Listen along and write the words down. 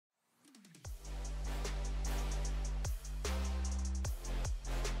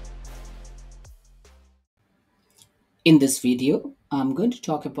In this video, I'm going to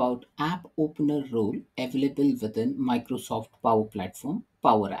talk about app opener role available within Microsoft Power Platform,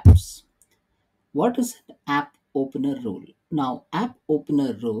 Power Apps. What is an app opener role? Now, app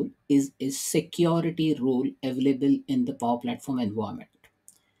opener role is a security role available in the Power Platform environment.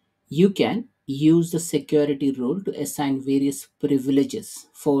 You can use the security role to assign various privileges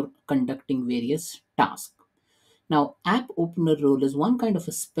for conducting various tasks. Now, app opener role is one kind of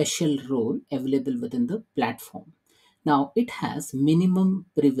a special role available within the platform. Now, it has minimum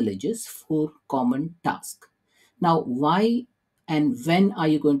privileges for common task. Now, why and when are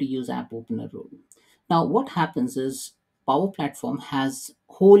you going to use app opener role? Now, what happens is Power Platform has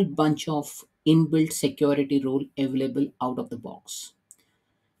whole bunch of inbuilt security role available out of the box.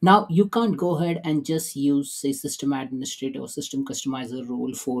 Now, you can't go ahead and just use a system administrator or system customizer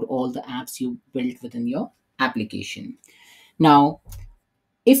role for all the apps you built within your application. Now,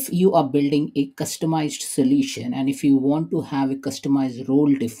 if you are building a customized solution and if you want to have a customized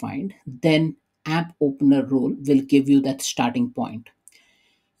role defined, then app opener role will give you that starting point.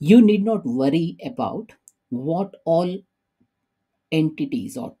 You need not worry about what all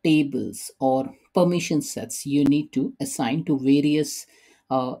entities or tables or permission sets you need to assign to various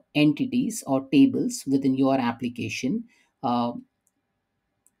entities or tables within your application. Uh,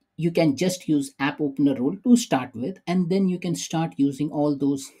 you can just use app opener role to start with, and then you can start using all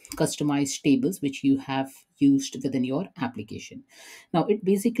those customized tables which you have used within your application. Now it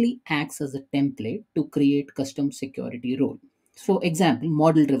basically acts as a template to create custom security role. For example,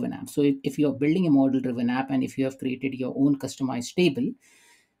 model driven app. So if you're building a model driven app and if you have created your own customized table,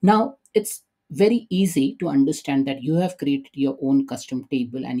 now it's very easy to understand that you have created your own custom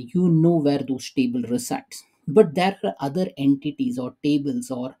table and you know where those table resides. But there are other entities or tables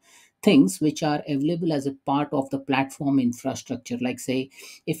or things which are available as a part of the platform infrastructure. Like say,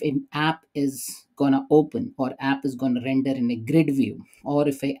 if an app is gonna open or app is gonna render in a grid view, or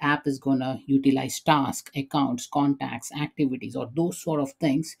if a app is gonna utilize task, accounts, contacts, activities, or those sort of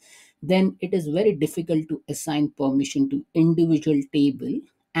things, then it is very difficult to assign permission to individual table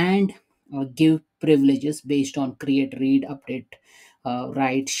and give privileges based on create, read, update,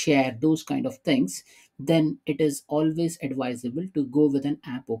 write, share, those kind of things. Then it is always advisable to go with an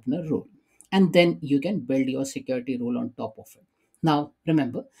app opener role, and then you can build your security role on top of it. Now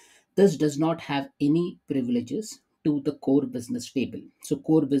remember, this does not have any privileges to the core business table. So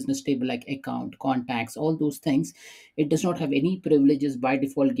core business table like account, contacts, all those things, it does not have any privileges by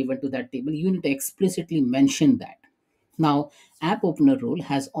default given to that table. You need to explicitly mention that. Now, app opener role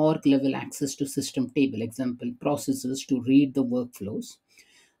has org level access to system table, example, processes to read the workflows.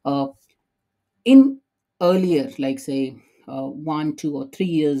 Uh, in earlier, like say 1, 2, or 3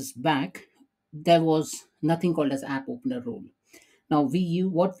 years back, there was nothing called as app opener role. Now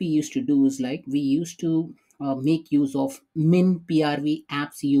what we used to do is like we used to make use of min prv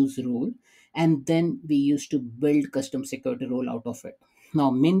apps use rule, and then we used to build custom security role out of it. Now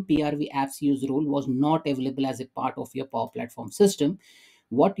min prv apps use rule was not available as a part of your Power Platform system.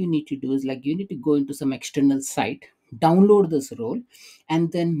 What you need to do is like you need to go into some external site, download this role, and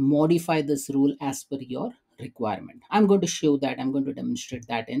then modify this rule as per your requirement. I'm going to show that, I'm going to demonstrate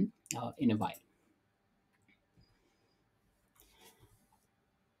that in a while.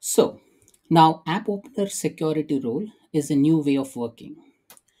 So now app opener security role is a new way of working.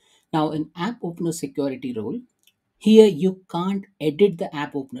 Now in app opener security role, here you can't edit the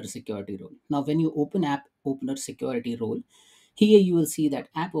app opener security role. Now when you open app opener security role, here you will see that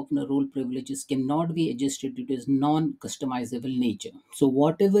app opener role privileges cannot be adjusted due to its non-customizable nature. So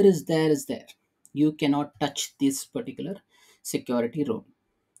whatever is there is there. You cannot touch this particular security role.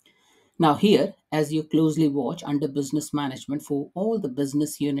 Now, here, as you closely watch under business management for all the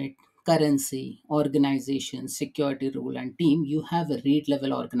business unit, currency, organization, security role, and team, you have a read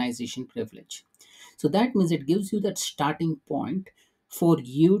level organization privilege. So that means it gives you that starting point for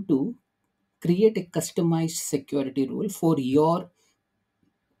you to create a customized security rule for your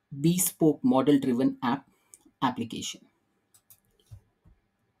bespoke model driven application.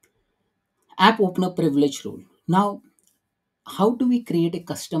 App opener privilege rule. Now, how do we create a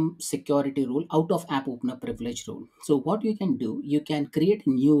custom security role out of app opener privilege role? So what you can do, you can create a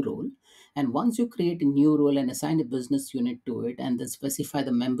new role, and once you create a new role and assign a business unit to it and then specify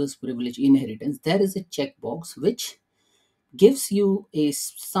the members privilege inheritance, there is a checkbox which gives you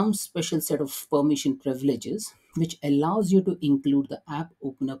some special set of permission privileges which allows you to include the app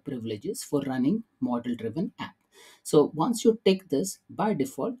opener privileges for running model driven app. So once you take this, by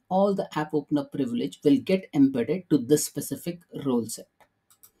default all the app opener privilege will get embedded to this specific role set.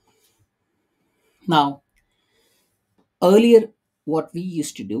 Now earlier, what we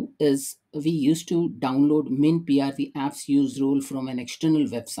used to do is we used to download min PRV apps use role from an external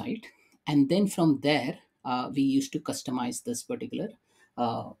website, and then from there we used to customize this particular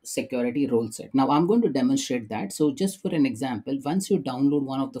security role set. Now I'm going to demonstrate that. So just for an example, once you download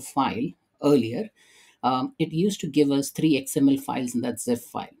one of the file earlier, it used to give us three XML files in that zip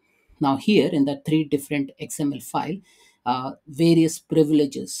file. Now here in that three different XML file, various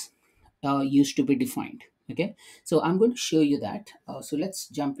privileges used to be defined. Okay, so I'm going to show you that. So let's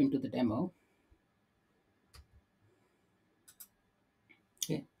jump into the demo.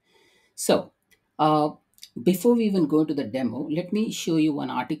 Okay, so uh, before we even go into the demo, let me show you one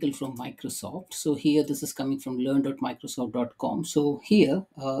article from Microsoft. So here, this is coming from learn.microsoft.com. So here,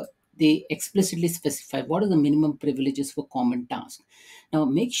 they explicitly specify what are the minimum privileges for common tasks. Now,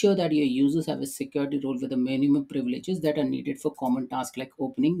 make sure that your users have a security role with the minimum privileges that are needed for common tasks like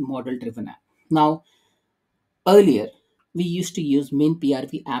opening model-driven app. Now, earlier, we used to use main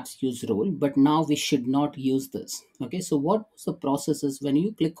PRV apps use role, but now we should not use this. Okay, so what was the process is when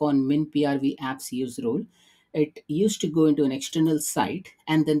you click on min PRV apps use role, it used to go into an external site,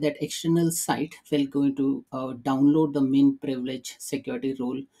 and then that external site will going to download the min privilege security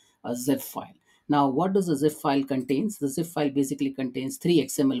role zip file. Now, what does the zip file contains? The zip file basically contains three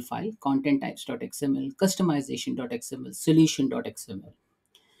XML file: content types.xml, customization.xml, solution.xml.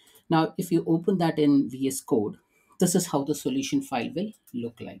 Now, if you open that in VS Code, this is how the solution file will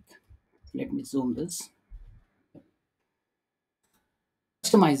look like. Let me zoom this.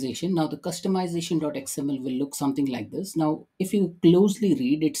 Customization. Now, the customization.xml will look something like this. Now, if you closely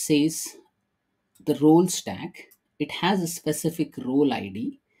read, it says the role stack. It has a specific role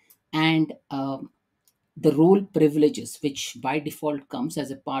ID and the role privileges, which by default comes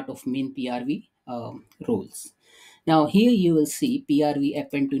as a part of main PRV roles. Now here you will see PRV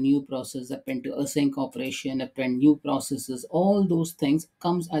append to new process, append to async operation, append new processes. All those things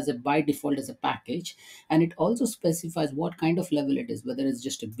comes as a by default as a package, and it also specifies what kind of level it is, whether it's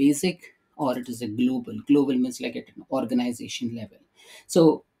just a basic or it is a global. Global means like at an organization level.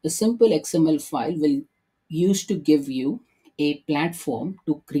 So a simple XML file will use to give you a platform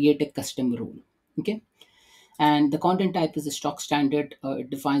to create a custom role. Okay, and the content type is a stock standard. It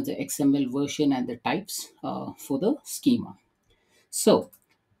defines the XML version and the types for the schema. So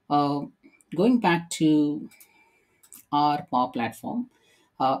uh, going back to our Power Platform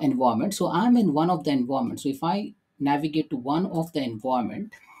environment, so I'm in one of the environments. So if I navigate to one of the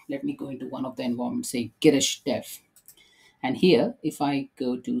environment, let me go into one of the environments, say Girish Dev. And here, if I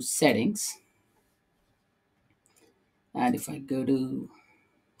go to settings, and if I go to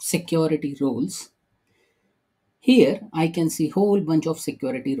security roles, here I can see whole bunch of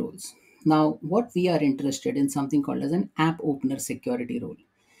security roles. Now, what we are interested in something called as an app opener security role.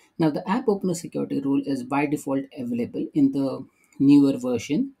 Now, the app opener security role is by default available in the newer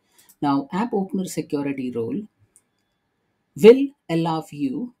version. Now, app opener security role will allow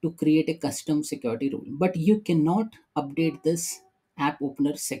you to create a custom security role, but you cannot update this app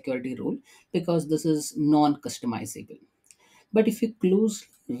opener security role because this is non-customizable. But if you close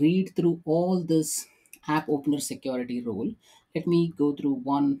read through all this app opener security role, let me go through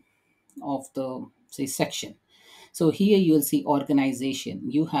one of the say section. So here you will see organization.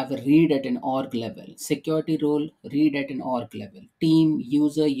 You have a read at an org level. Security role, read at an org level. Team,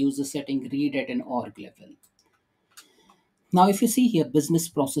 user setting, read at an org level. Now, if you see here, business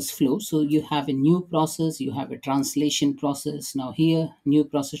process flow. So you have a new process, you have a translation process. Now here, new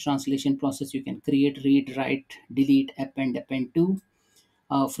process, translation process, you can create, read, write, delete, append to.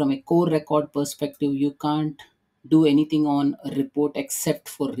 From a core record perspective, you can't do anything on a report except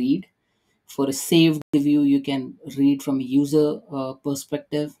for read. For a saved view, you can read from a user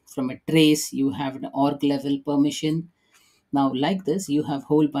perspective. From a trace, you have an org level permission. Now, like this, you have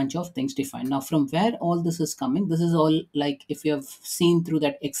whole bunch of things defined. Now, from where all this is coming, this is all like if you have seen through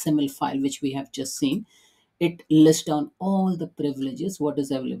that XML file, which we have just seen, it lists down all the privileges, what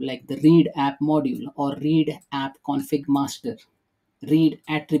is available, like the read app module or read app config master, read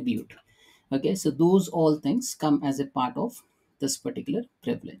attribute. Okay, so those all things come as a part of this particular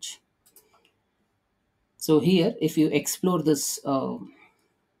privilege. So here, if you explore this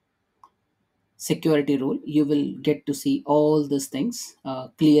security role, you will get to see all these things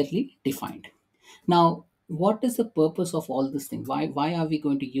clearly defined. Now, what is the purpose of all this thing? Why are we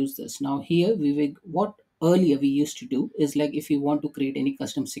going to use this? Now, here we will, what earlier we used to do is like if you want to create any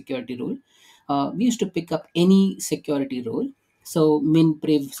custom security role, we used to pick up any security role. So min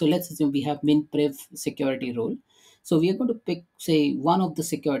priv. So let's assume we have min priv security role. So we are going to pick say one of the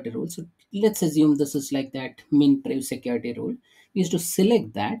security roles. So let's assume this is like that min priv security role. We used to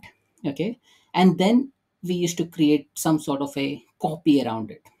select that, okay, and then we used to create some sort of a copy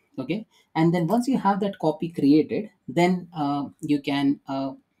around it. Okay, and then once you have that copy created, then you can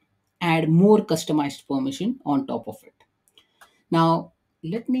add more customized permission on top of it. Now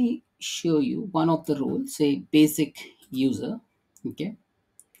let me show you one of the roles, say basic user. Okay,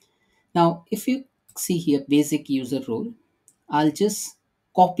 now if you see here basic user role, I'll just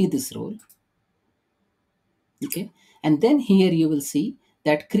copy this role. Okay, and then here you will see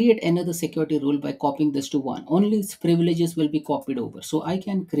that create another security rule by copying this to one, only its privileges will be copied over. So I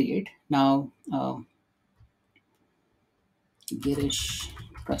can create now Girish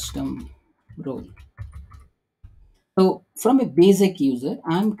custom role. So from a basic user,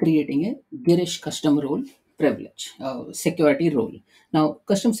 I'm creating a Girish custom role privilege, security role. Now,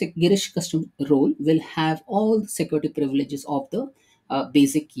 Girish custom role will have all the security privileges of the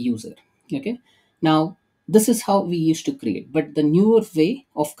basic user. Okay. Now, this is how we used to create. But the newer way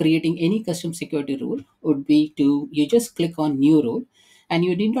of creating any custom security role would be to you just click on new role, and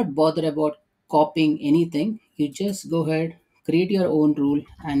you need not bother about copying anything. You just go ahead, create your own rule,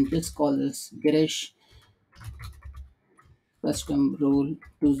 and just call this Girish custom rule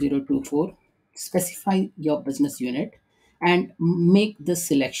 2024. Specify your business unit and make this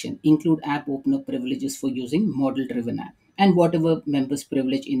selection. Include app opener privileges for using model driven app. And whatever members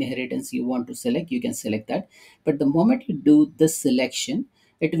privilege inheritance you want to select, you can select that. But the moment you do this selection,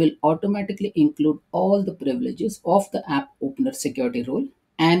 it will automatically include all the privileges of the app opener security role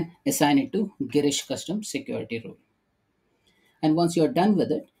and assign it to Girish custom security role. And once you're done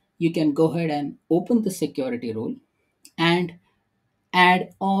with it, you can go ahead and open the security role and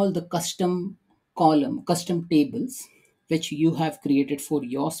add all the custom tables which you have created for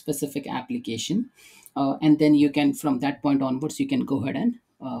your specific application. And then you can, from that point onwards, you can go ahead and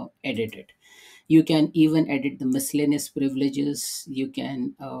edit it. You can even edit the miscellaneous privileges. You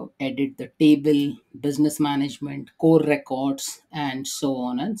can edit the table, business management, core records, and so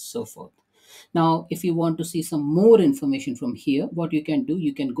on and so forth. Now, if you want to see some more information from here, what you can do,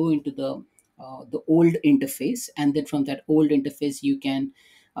 you can go into the old interface, and then from that old interface, you can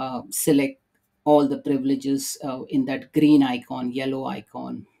select all the privileges in that green icon, yellow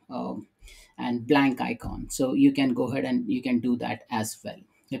icon, and blank icon. So you can go ahead and you can do that as well.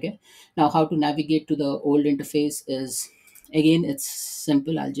 Okay. Now, how to navigate to the old interface is, again, it's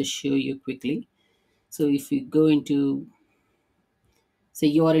simple. I'll just show you quickly. So if you go into, say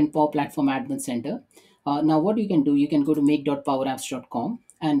you are in Power Platform Admin Center. Now what you can do, you can go to make.powerapps.com,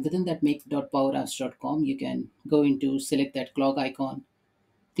 and within that make.powerapps.com, you can go into select that clock icon,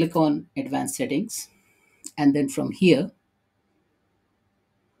 click on advanced settings, and then from here,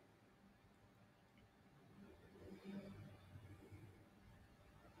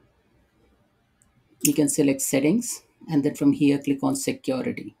 you can select settings, and then from here, click on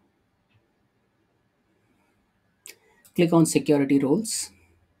security. Click on security roles,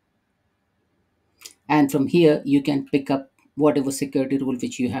 and from here you can pick up whatever security rule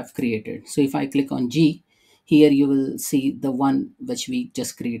which you have created. So if I click on G, here you will see the one which we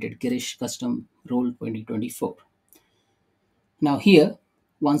just created, Girish custom role 2024. Now here,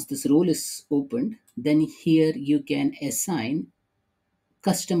 once this role is opened, then here you can assign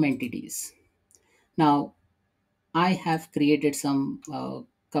custom entities. Now I have created some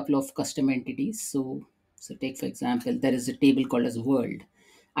couple of custom entities. So take for example, there is a table called as world.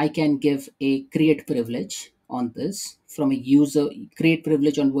 I can give a create privilege on this from a user. Create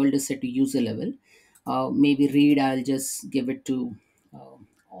privilege on world is set to user level. Maybe read, I'll just give it to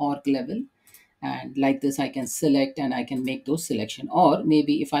org level, and like this I can select and I can make those selection. Or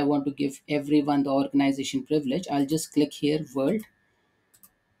maybe if I want to give everyone the organization privilege, I'll just click here world,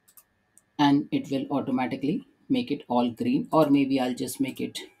 and it will automatically make it all green. Or maybe I'll just make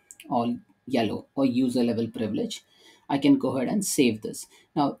it all yellow, or user level privilege. I can go ahead and save this.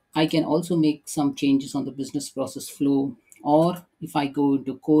 Now I can also make some changes on the business process flow, or if I go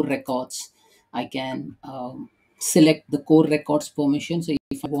into core records, I can select the core records permission. So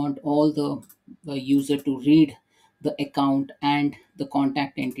if I want all the user to read the account and the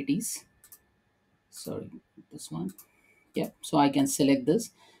contact entities, sorry, this one, yeah, so I can select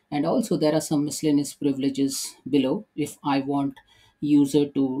this. And also there are some miscellaneous privileges below. If I want user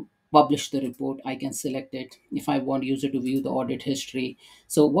to publish the report, I can select it. If I want user to view the audit history.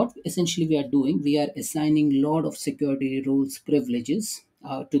 So what essentially we are doing, we are assigning lot of security rules privileges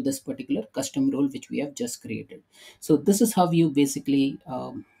to this particular custom role which we have just created. So this is how you basically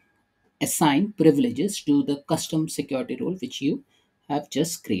assign privileges to the custom security role which you have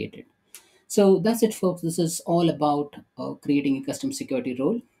just created. So that's it, folks. This is all about creating a custom security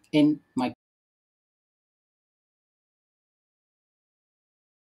role in Microsoft.